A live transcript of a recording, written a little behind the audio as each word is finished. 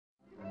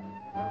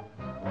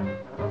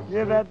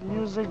Hear that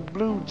music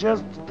blue,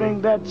 just the thing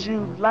that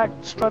you'd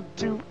like to strut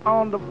to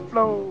on the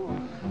floor.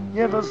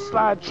 Hear the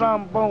slide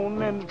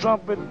trombone and the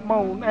trumpet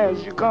moan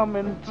as you're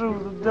coming through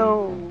the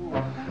door.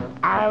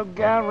 I'll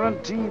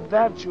guarantee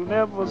that you'll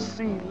never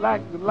see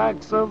like the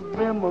likes of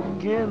them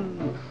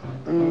again.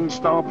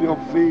 Stomp your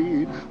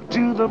feet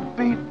to the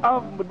beat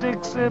of my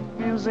Dixie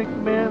music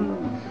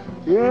men.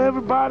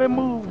 Everybody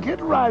move,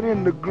 get right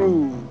in the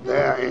groove.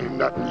 There ain't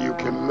nothing you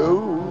can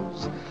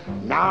lose.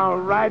 Now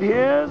right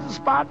here's the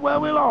spot where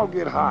we'll all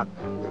get hot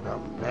with a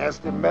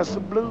nasty mess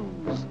of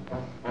blues.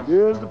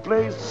 Here's the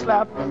place to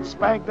slap and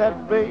spank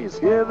that bass,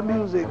 hear the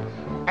music,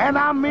 and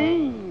I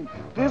mean,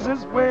 this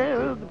is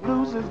where the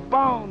blues is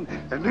born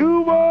in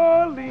New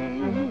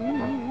Orleans.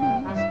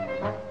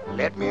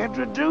 Let me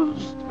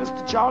introduce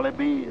Mr. Charlie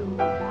Beale,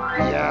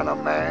 piano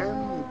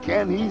man.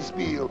 Can he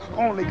spiel?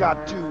 Only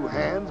got 2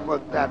 hands,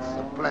 but that's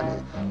a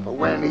plenty. But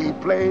when he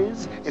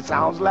plays, it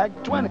sounds like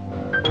 20.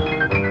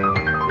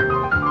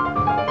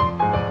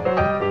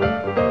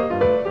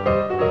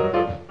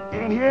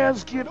 And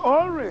here's Kid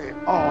Ory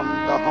on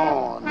the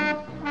horn.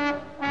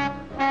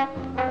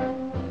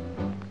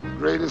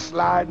 Greatest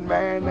sliding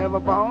man ever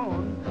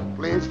born.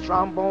 Plays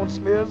trombone,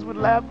 smears with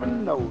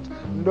laughing notes.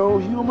 No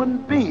human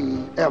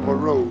being ever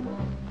wrote.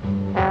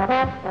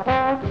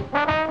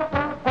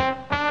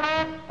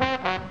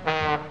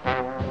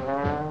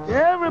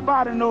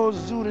 Everybody knows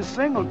Zooty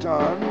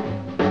Singleton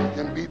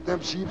can beat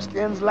them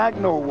sheepskins like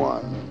no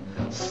one.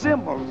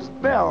 Cymbals,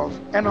 bells,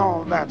 and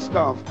all that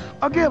stuff.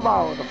 Give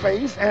all the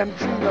face and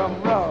treat them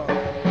rough.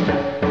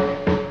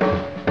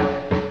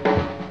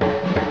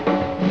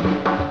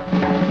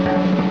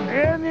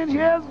 And then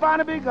here's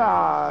Bonnie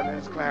Bigard and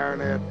his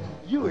clarinet.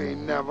 You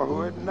ain't never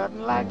heard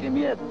nothing like him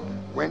yet.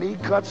 When he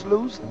cuts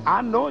loose,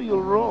 I know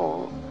you'll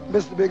roar.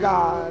 Mr.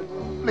 Bigard,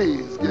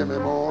 please give me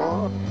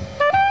more.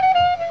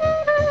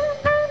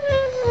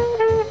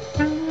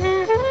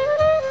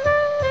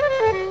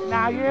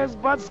 Now here's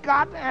Bud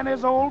Scott and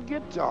his old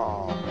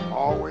guitar,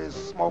 always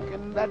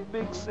smoking that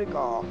big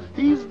cigar.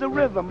 He's the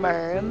rhythm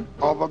man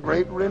of a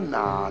great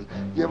renown.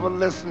 Give a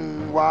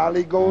listen while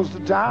he goes to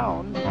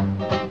town.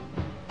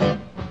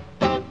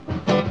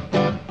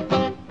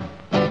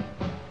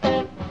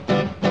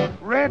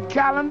 Red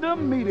Calendar,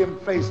 meet him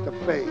face to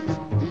face.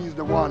 He's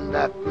the one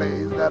that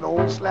plays that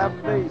old slap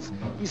bass.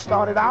 He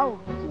started out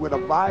with a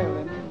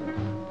violin,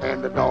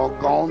 and the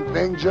doggone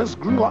thing just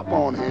grew up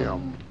on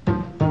him.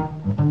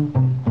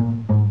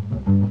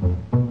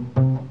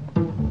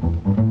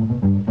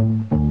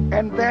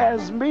 And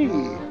there's me,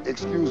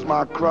 excuse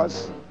my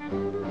crust,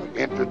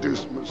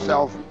 introduce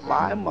myself,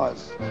 my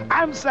must.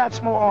 I'm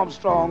Satchmo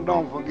Armstrong,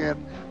 don't forget,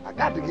 I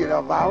got to get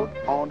up out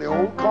on the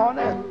old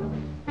cornet.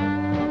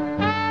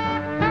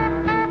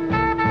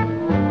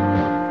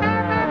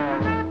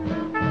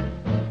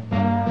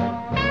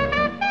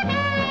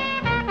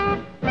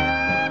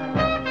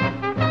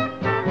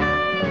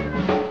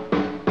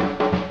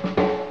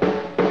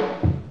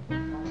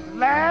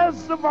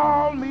 Last of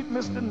all, meet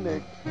Mr.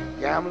 Nick,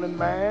 gambling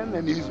man,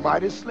 and he's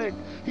mighty slick.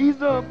 He's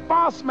the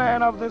boss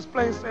man of this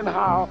place and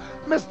how.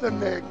 Mr.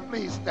 Nick,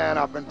 please stand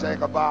up and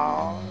take a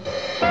bow.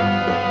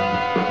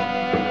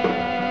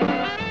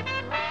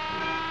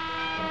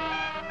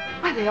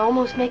 Why, they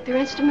almost make their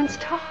instruments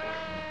talk.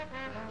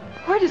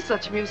 Where does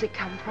such music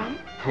come from?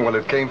 Well,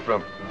 it came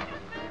from...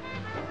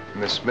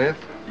 Miss Smith,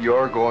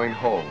 you're going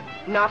home.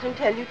 Not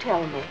until you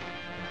tell me.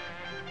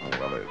 Oh,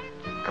 well, it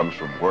comes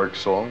from work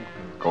song,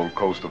 Gold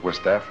Coast of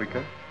West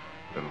Africa,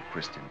 little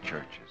Christian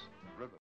churches.